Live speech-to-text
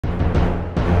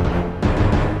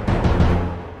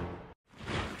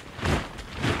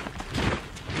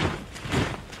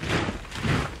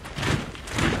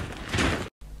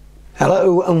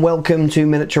Hello and welcome to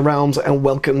Miniature Realms, and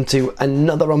welcome to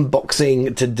another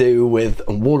unboxing to do with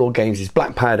Warlord Games'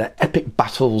 Black Powder Epic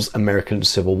Battles American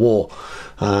Civil War.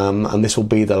 And this will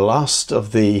be the last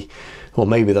of the, or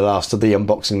maybe the last of the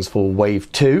unboxings for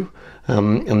Wave 2.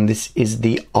 And this is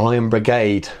the Iron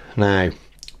Brigade. Now,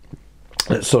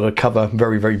 let's sort of cover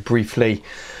very briefly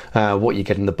what you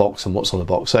get in the box and what's on the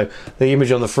box. So the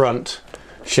image on the front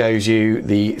shows you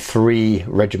the 3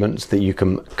 regiments that you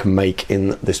can make in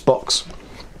this box,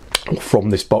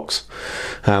 from this box.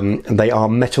 They are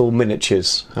metal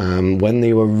miniatures. When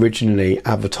they were originally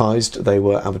advertised, they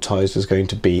were advertised as going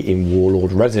to be in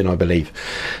Warlord resin, I believe.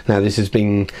 Now this has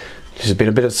been a bit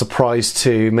of a surprise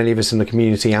to many of us in the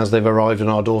community as they've arrived on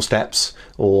our doorsteps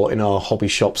or in our hobby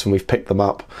shops and we've picked them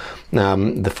up,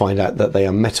 to find out that they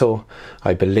are metal.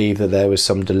 I believe that there was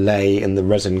some delay in the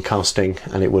resin casting,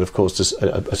 and it would have caused us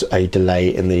a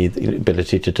delay in the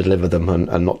ability to deliver them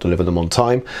and not deliver them on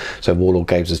time. So Warlord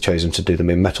Games has chosen to do them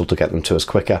in metal to get them to us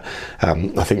quicker.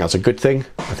 I think that's a good thing.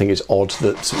 I think it's odd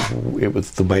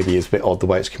that maybe it's a bit odd the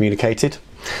way it's communicated,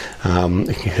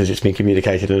 because it's been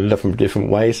communicated in different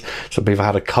ways. Some people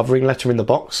had a covering letter in the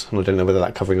box, and I don't know whether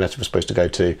that covering letter was supposed to go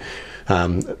to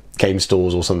game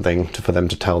stores or something for them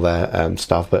to tell their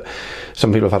stuff, but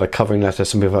some people have had a covering letter,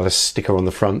 some people have a sticker on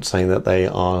the front saying that they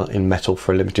are in metal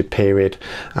for a limited period,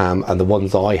 and the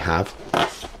ones that I have,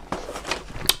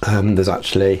 there's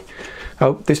actually,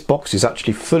 this box is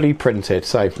actually fully printed,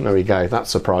 so there we go. That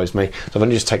surprised me. So I've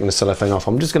only just taken the cellophane off.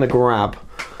 I'm just going to grab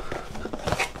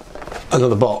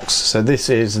another box. So this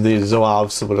is the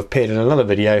Zouaves that will have appeared in another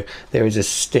video. There is a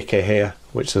sticker here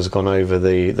which has gone over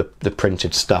the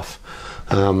printed stuff.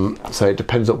 So it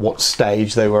depends at what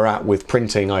stage they were at with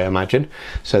printing, I imagine.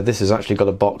 So this has actually got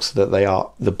a box that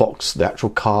the actual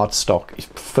card stock is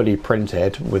fully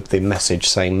printed with the message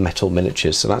saying metal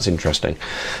miniatures. So that's interesting.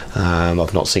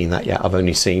 I've not seen that yet. I've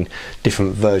only seen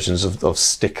different versions of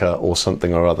sticker or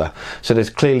something or other. So there's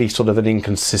clearly sort of an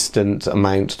inconsistent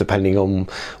amount depending on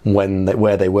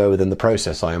where they were within the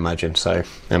process, I imagine. So,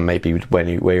 and maybe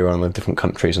where you're on the different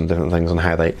countries and different things and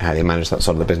how they manage that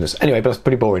side of the business. Anyway, but that's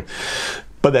pretty boring.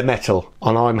 But they're metal,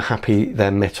 and I'm happy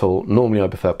they're metal. Normally I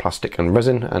prefer plastic and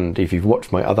resin, and if you've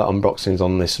watched my other unboxings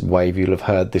on this wave, you'll have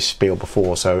heard this spiel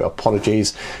before, so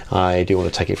apologies. I do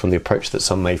want to take it from the approach that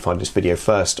some may find this video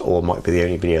first, or might be the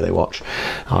only video they watch.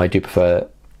 I do prefer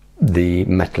the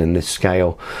metal in this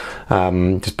scale,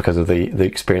 just because of the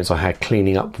experience I had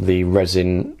cleaning up the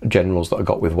resin generals that I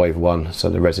got with Wave 1.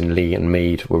 So the resin Lee and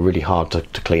Mead were really hard to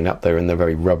clean up. They're in the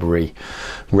very rubbery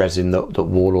resin that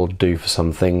Warlord do for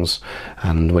some things,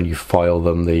 and when you file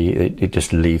them, it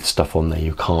just leaves stuff on there.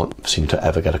 You can't seem to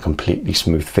ever get a completely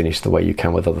smooth finish the way you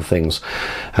can with other things,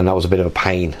 and that was a bit of a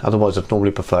pain. Otherwise I'd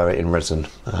normally prefer it in resin.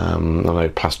 I know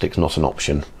plastic's not an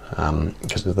option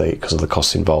because of the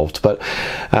costs involved, but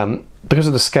because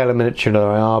of the scale of miniature they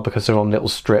are, because they're on little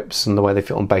strips and the way they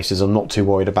fit on bases, I'm not too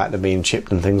worried about them being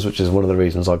chipped and things, which is one of the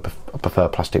reasons I prefer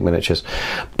plastic miniatures.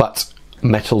 But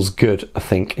metal's good, I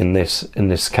think, in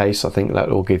this case. I think that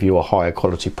will give you a higher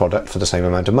quality product for the same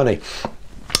amount of money.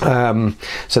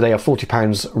 So they are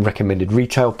 £40 recommended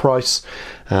retail price.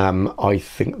 I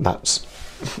think that's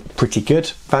pretty good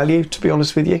value, to be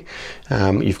honest with you.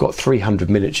 You've got 300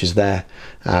 miniatures there.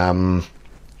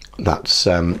 That's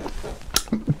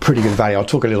pretty good value. I'll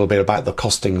talk a little bit about the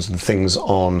costings and things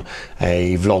on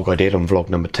a vlog I did on vlog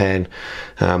number 10,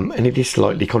 and it is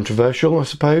slightly controversial, I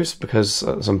suppose, because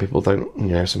some people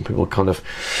don't, some people kind of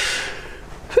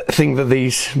think that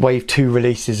these Wave 2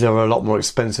 releases are a lot more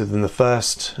expensive than the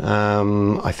first.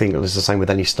 I think it's the same with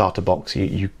any starter box.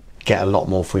 You get a lot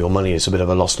more for your money. It's a bit of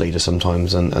a loss leader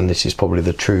sometimes, and this is probably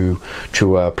the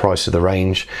truer price of the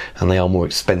range, and they are more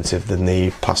expensive than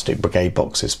the plastic Brigade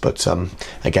boxes. But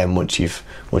again, once you've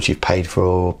paid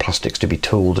for plastics to be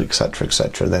tooled,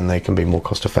 etc., then they can be more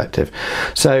cost effective.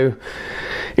 So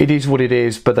it is what it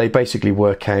is, but they basically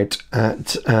work out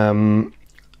at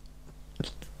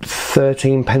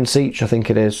 13 pence each, I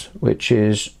think it is, which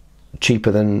is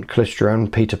cheaper than Callisto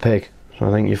and Peter Pig. So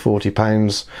I think you're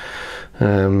 £40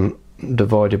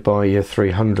 divided by your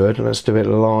 300. Let's do it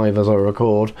live as I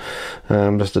record,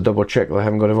 just to double check that I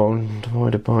haven't got it wrong.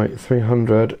 Divided by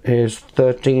 300 is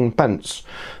 13 pence.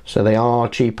 So they are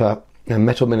cheaper. They're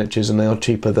metal miniatures, and they are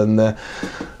cheaper than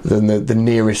the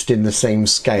nearest in the same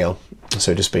scale.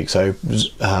 so to speak. So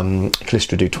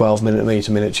Callisto do 12mm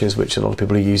miniatures, which a lot of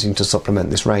people are using to supplement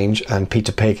this range, and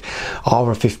Peter Pig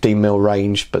are a 15mm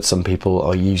range, but some people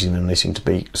are using them. They seem to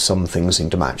be, some things seem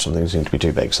to match, some things seem to be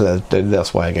too big, so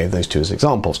that's why I gave those two as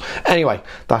examples. Anyway,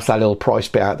 that's that little price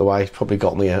bit out of the way. Probably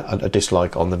got me a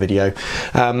dislike on the video,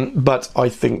 but I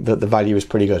think that the value is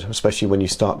pretty good, especially when you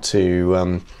start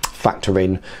to factor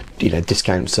in, you know,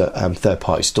 discounts at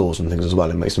third-party stores and things as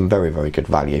well. It makes them very, very good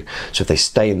value. So if they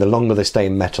stay in, the longer they stay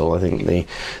in metal, I think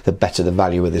the better the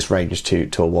value of this range to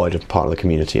a wider part of the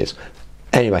community is.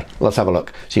 Anyway, let's have a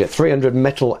look. So you get 300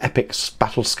 metal epic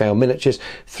battle scale miniatures,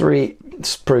 3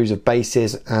 sprues of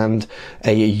bases, and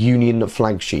a Union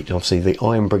flag sheet. Obviously the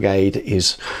Iron Brigade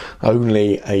is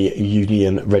only a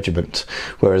Union regiment,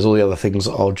 whereas all the other things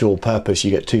are dual purpose. You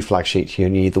get 2 flag sheets, you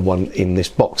only need the one in this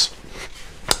box.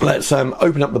 Let's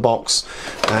open up the box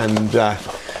and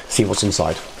see what's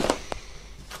inside.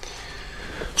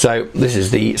 So this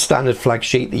is the standard flag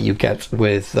sheet that you get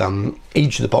with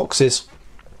each of the boxes.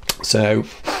 So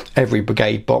every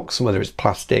Brigade box, whether it's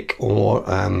plastic or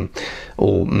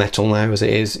metal now as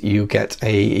it is, you get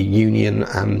a Union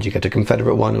and you get a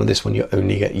Confederate one. With this one you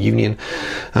only get Union.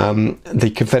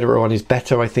 The Confederate one is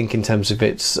better, I think, in terms of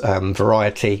its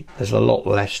variety. There's a lot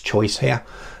less choice here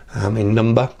in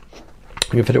number.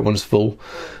 The Confederate one's full,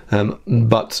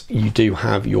 but you do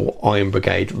have your Iron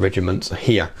Brigade regiments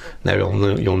here. Now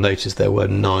you'll notice there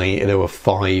were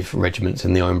 5 regiments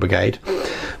in the Iron Brigade.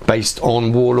 Based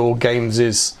on Warlord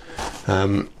Games'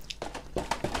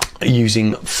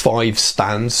 using 5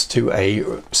 stands to a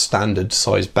standard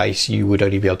size base, you would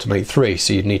only be able to make 3,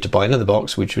 so you'd need to buy another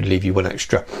box, which would leave you 1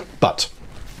 extra. But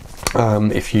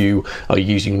if you are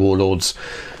using Warlord's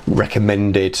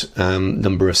recommended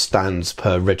number of stands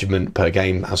per regiment per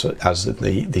game, as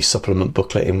the supplement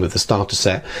booklet in with the starter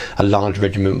set, a large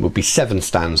regiment would be 7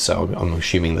 stands. So I'm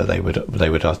assuming that they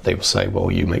will say,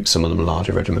 well, you make some of them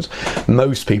larger regiments.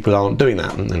 Most people aren't doing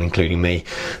that, and including me,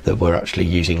 that we're actually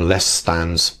using less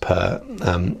stands per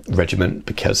regiment,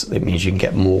 because it means you can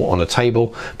get more on a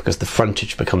table, because the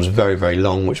frontage becomes very, very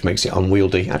long, which makes it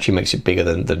unwieldy. Actually makes it bigger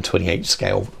than 28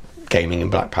 scale gaming in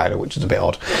black powder, which is a bit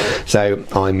odd. So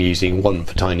I'm using 1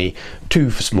 for tiny, 2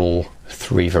 for small,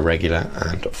 3 for regular,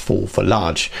 and 4 for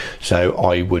large. So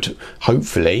I would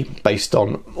hopefully, based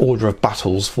on order of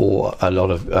battles for a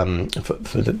lot of for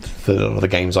a lot of the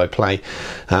games I play,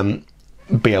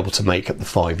 be able to make up the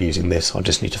 5 using this. I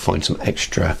just need to find some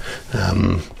extra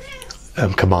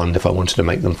command if I wanted to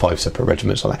make them 5 separate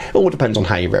regiments like that. It all depends on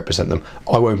how you represent them.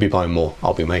 I won't be buying more.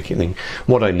 I'll be making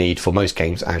what I need for most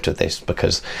games out of this,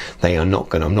 because I'm not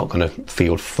going to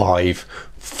field 5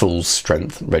 full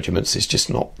strength regiments. It's just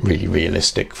not really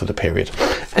realistic for the period.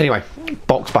 Anyway,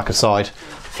 box back aside,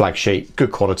 flag sheet,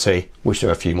 good quality. Wish there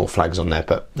were a few more flags on there,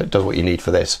 but that does what you need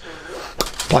for this.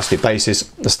 Plastic bases,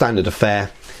 the standard affair.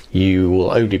 You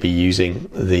will only be using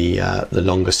the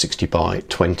longer 60 by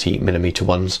 20mm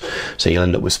ones, so you'll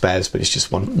end up with spares, but it's just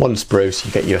one sprue, so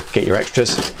you get your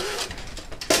extras.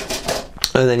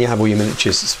 And then you have all your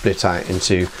miniatures split out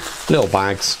into little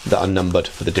bags that are numbered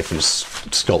for the different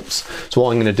sculpts. So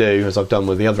what I'm going to do, as I've done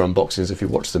with the other unboxings, if you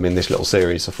watch them in this little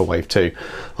series for Wave 2,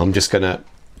 I'm just going to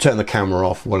turn the camera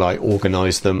off while I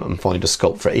organise them and find a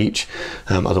sculpt for each.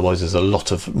 Otherwise there's a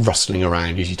lot of rustling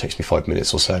around. Usually takes me 5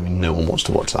 minutes or so, and no one wants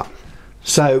to watch that.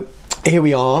 So here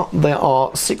we are. There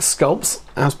are 6 sculpts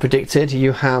as predicted.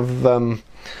 You have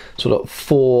sort of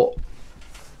 4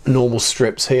 normal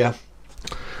strips here.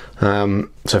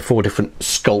 So 4 different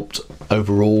sculpt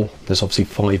overall. There's obviously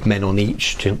 5 men on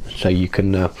each, so you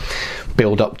can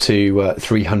build up to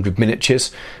 300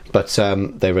 miniatures, but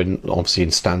they're obviously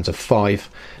in stands of 5.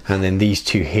 And then these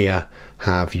 2 here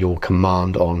have your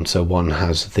command on. So one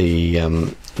has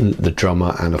the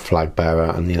drummer and a flag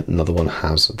bearer, and another one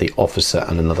has the officer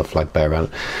and another flag bearer.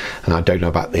 And I don't know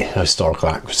about the historical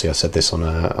accuracy. I said this on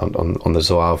the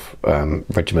Zouave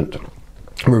regiment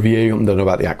review. I don't know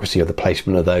about the accuracy of the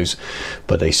placement of those,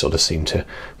 but they sort of seem to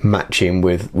match in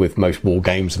with most war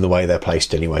games and the way they're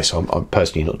placed anyway. So I'm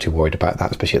personally not too worried about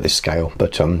that, especially at this scale.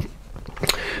 But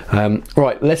right, what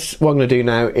I'm going to do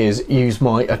now is use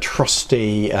my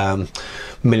trusty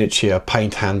miniature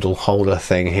paint handle holder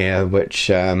thing here, which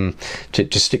to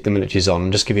just stick the miniatures on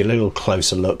and just give you a little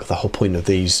closer look. The whole point of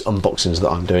these unboxings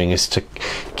that I'm doing is to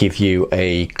give you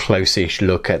a close-ish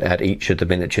look at each of the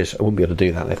miniatures. I wouldn't be able to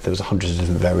do that if there was hundreds of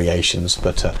different variations,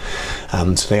 but so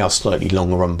they are slightly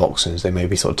longer unboxings. They may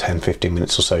be sort of 10-15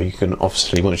 minutes or so. You can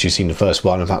obviously, once you've seen the first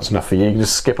one, if that's enough for you, you can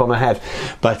just skip on ahead.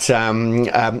 But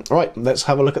right, let's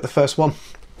have a look at the first one.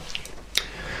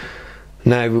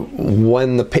 Now,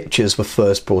 when the pictures were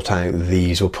first brought out,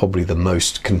 these were probably the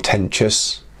most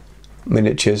contentious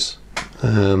miniatures.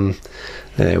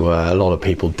 There were a lot of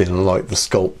people didn't like the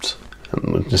sculpt,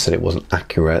 just said it wasn't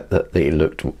accurate, that it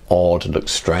looked odd, looked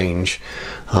strange,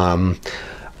 and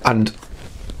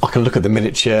I can look at the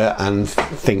miniature and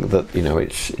think that, you know,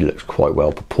 it looks quite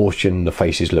well proportioned, the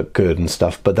faces look good and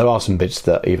stuff, but there are some bits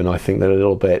that even I think they're a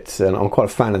little bit, and I'm quite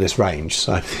a fan of this range,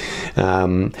 so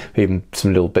even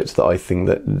some little bits that I think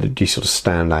that do sort of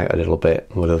stand out a little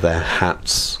bit, whether their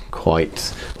hats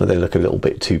whether they look a little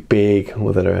bit too big,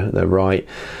 whether they're right,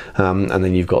 and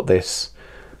then you've got this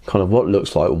kind of what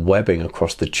looks like webbing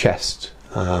across the chest,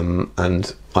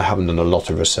 and I haven't done a lot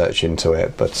of research into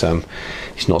it, but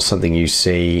it's not something you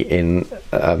see in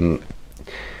a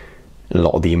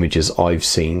lot of the images I've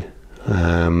seen, but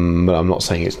I'm not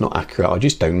saying it's not accurate, I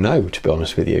just don't know, to be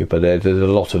honest with you. But there's a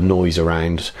lot of noise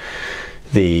around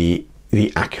the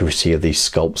accuracy of these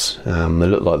sculpts. They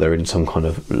look like they're in some kind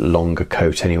of longer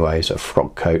coat anyway, so a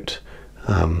frock coat,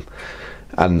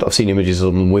 and I've seen images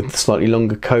of them with slightly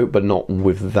longer coat, but not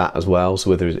with that as well. So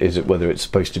whether it's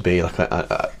supposed to be like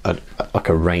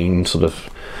a rain sort of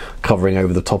covering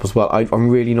over the top as well, I'm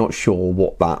really not sure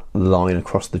what that line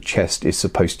across the chest is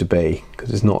supposed to be,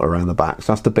 because it's not around the back.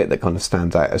 So that's the bit that kind of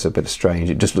stands out as a bit strange.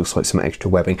 It just looks like some extra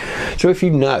webbing. So if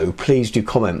you know, please do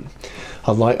comment.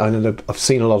 I know I've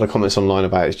seen a lot of comments online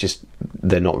about it's just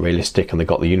they're not realistic and they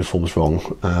got the uniforms wrong,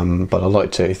 but I'd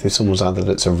like to, if there's someone's out there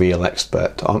that's a real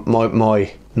expert.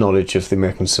 My knowledge of the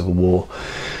American Civil War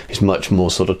is much more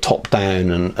sort of top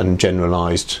down and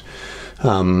generalised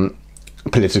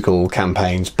political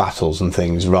campaigns, battles and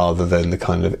things, rather than the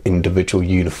kind of individual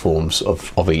uniforms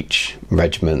of each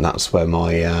regiment. That's where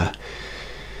my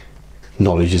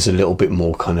knowledge is a little bit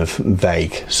more kind of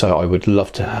vague. So I would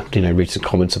love to, you know, read some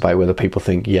comments about whether people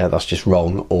think, yeah, that's just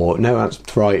wrong, or no,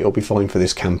 that's right, it'll be fine for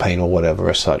this campaign, or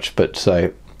whatever as such. But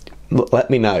so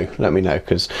let me know,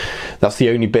 because that's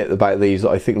the only bit about these that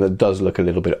I think that does look a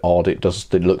little bit odd. It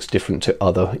looks different to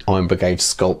other Iron Brigade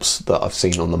sculpts that I've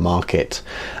seen on the market,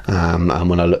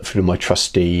 and when I look through my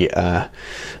trusty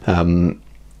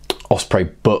Osprey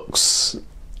books,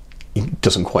 it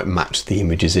doesn't quite match the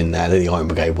images in there. The Iron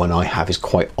Brigade one I have is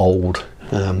quite old,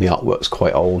 the artwork's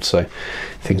quite old, so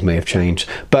things may have changed.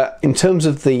 But in terms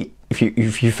of the, if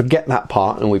you forget that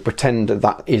part and we pretend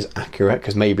that is accurate,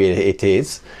 because maybe it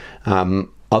is,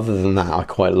 other than that I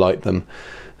quite like them.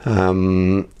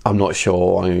 I'm not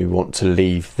sure I want to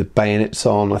leave the bayonets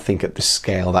on. I think at this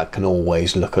scale that can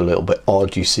always look a little bit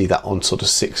odd. You see that on sort of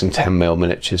 6 and 10mm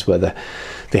miniatures where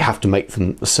they have to make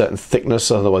them a certain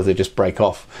thickness, otherwise they just break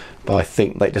off. But I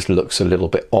think that just looks a little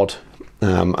bit odd,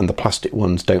 and the plastic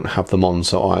ones don't have them on,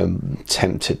 so I'm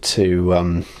tempted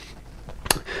to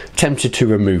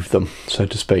remove them, so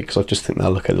to speak, because I just think they'll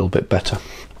look a little bit better.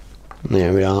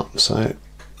 There we are. So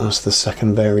that's the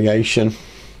second variation.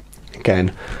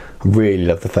 Again, I really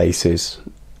love the faces.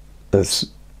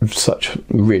 There's such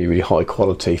really high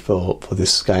quality for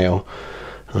this scale.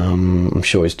 I'm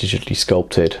sure it's digitally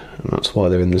sculpted, and that's why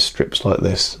they're in the strips like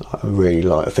this.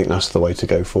 I think that's the way to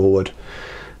go forward,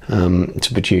 to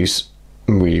produce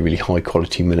really high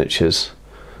quality miniatures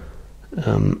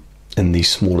in these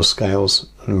smaller scales,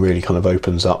 and really kind of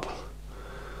opens up,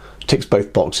 ticks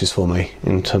both boxes for me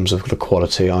in terms of the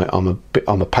quality. I'm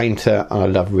a painter and I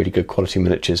love really good quality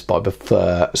miniatures, but I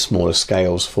prefer smaller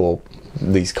scales for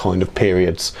these kind of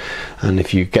periods. And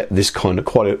if you get this kind of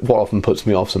quality, what often puts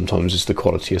me off sometimes is the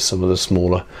quality of some of the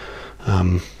smaller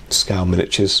scale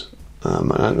miniatures,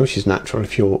 which is natural.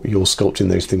 If you're sculpting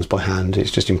those things by hand,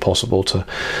 it's just impossible to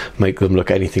make them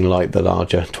look anything like the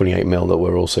larger 28mm that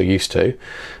we're also used to.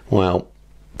 Well,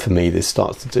 for me, this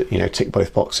starts to tick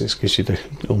both boxes, gives you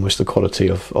almost the quality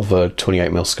of a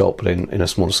 28mm sculpt, but in a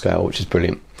smaller scale, which is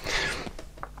brilliant.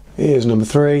 Here's number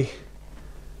 3.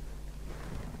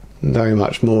 Very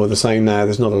much more of the same now.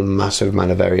 There's not a massive amount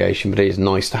of variation, but it is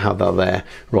nice to have that there.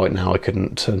 Right now I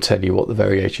couldn't tell you what the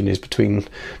variation is between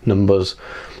numbers,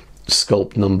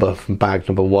 sculpt number from bag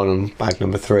number 1 and bag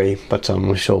number 3, but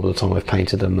I'm sure by the time I've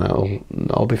painted them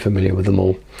I'll be familiar with them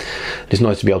all. It's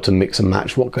nice to be able to mix and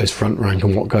match what goes front rank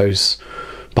and what goes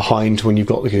behind when you've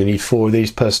got, you need 4 of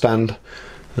these per stand,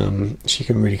 so you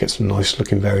can really get some nice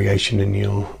looking variation in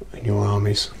your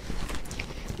armies.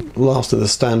 Last of the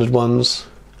standard ones.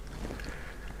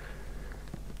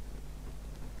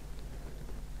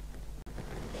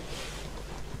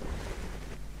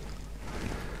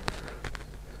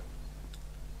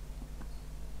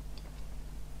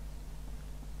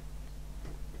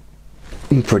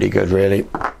 Pretty good, really.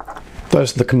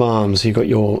 First, the commands. You've got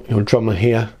your drummer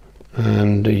here,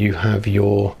 and you have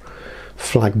your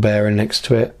flag bearer next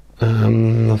to it.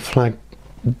 The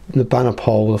banner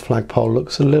pole, the flag pole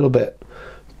looks a little bit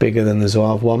bigger than the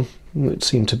Zouave one. It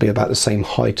seemed to be about the same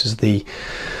height as the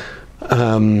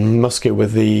musket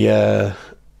with the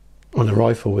on the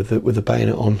rifle with the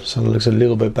bayonet on, so it looks a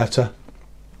little bit better.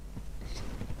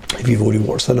 If you've already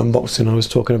watched that unboxing, I was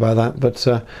talking about that, but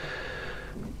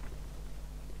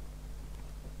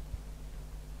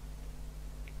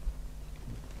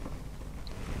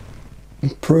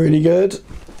pretty good.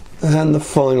 And the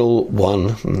final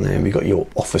one, and there we got your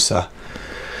officer.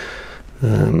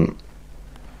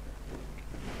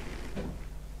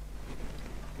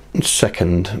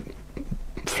 Second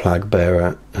flag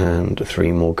bearer and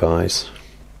 3 more guys.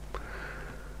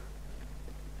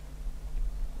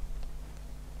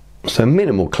 So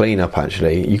minimal cleanup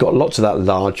actually. You got lots of that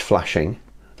large flashing,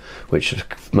 which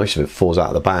most of it falls out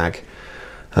of the bag,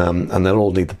 and they'll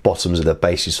all need the bottoms of their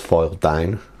bases foiled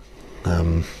down,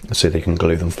 so they can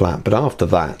glue them flat. But after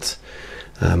that,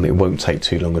 it won't take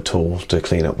too long at all to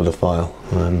clean up with a file.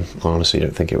 I honestly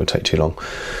don't think it would take too long.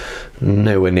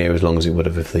 Nowhere near as long as it would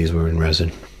have if these were in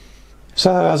resin.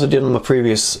 So as I did on my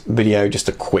previous video, just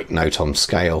a quick note on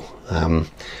scale.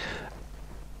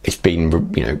 It's been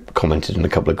commented in a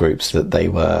couple of groups that they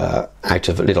were a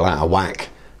little out of whack.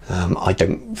 I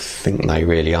don't think they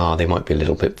really are. They might be a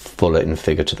little bit fuller in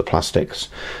figure to the plastics,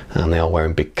 and they are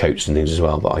wearing big coats and things as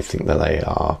well, but I think that they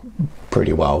are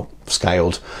pretty well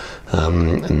scaled,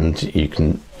 and you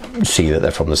can see that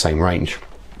they're from the same range.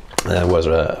 There was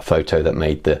a photo that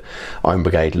made the Iron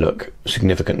Brigade look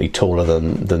significantly taller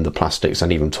than the plastics,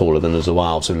 and even taller than the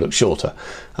Zouave, so it looked shorter.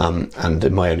 And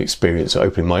in my own experience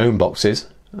opening my own boxes,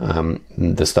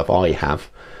 the stuff I have,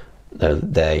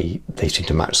 they seem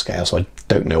to match scale, so I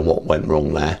don't know what went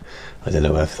wrong there. I don't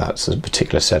know if that's a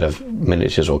particular set of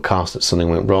miniatures or cast that something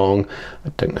went wrong. I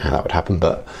don't know how that would happen,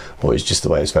 or it's just the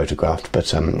way it's photographed.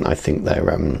 But I think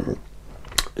they're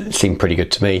seem pretty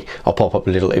good to me. I'll pop up a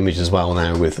little image as well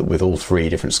now with all 3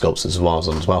 different sculpts and Zouaves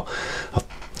on as well.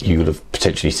 You would have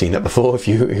potentially seen that before if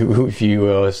you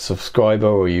are a subscriber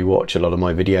or you watch a lot of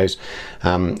my videos.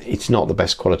 It's not the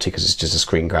best quality because it's just a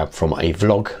screen grab from a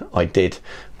vlog I did,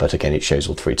 but again it shows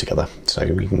all 3 together, so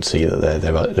you can see that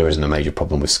there isn't a major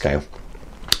problem with scale.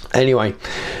 Anyway,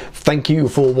 thank you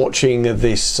for watching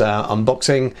this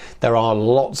unboxing. There are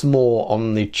lots more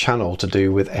on the channel to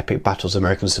do with Epic Battles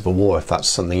American Civil War, if that's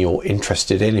something you're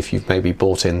interested in. If you've maybe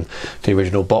bought in the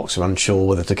original box or unsure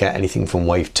whether to get anything from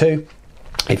Wave 2.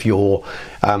 If you're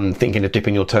thinking of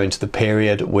dipping your toe into the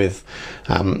period with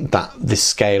this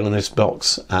scale in this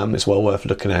box, it's well worth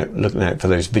looking out for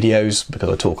those videos, because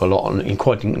I talk a lot in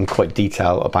quite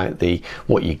detail about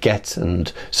what you get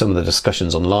and some of the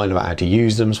discussions online about how to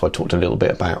use them. So I talked a little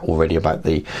bit already about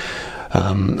the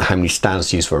how many stands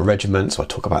to use for a regiment, so I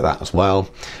talk about that as well.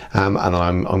 And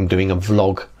I'm doing a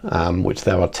vlog, which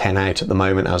there are 10 out at the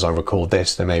moment as I record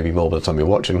this. There may be more by the time you're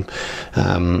watching.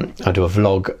 I do a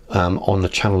vlog on the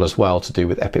channel as well to do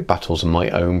with Epic Battles and my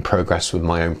own progress with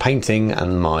my own painting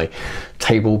and my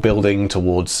table building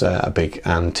towards a big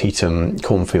Antietam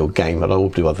cornfield game, but I will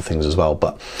do other things as well.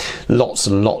 But lots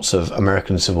and lots of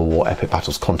American Civil War Epic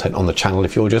Battles content on the channel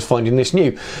if you're just finding this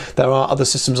new. There are other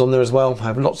systems on there as well. I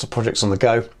have lots of projects on the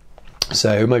go,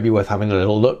 so it might be worth having a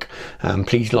little look.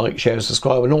 Please like, share,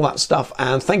 subscribe and all that stuff,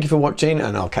 and thank you for watching,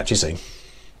 and I'll catch you soon.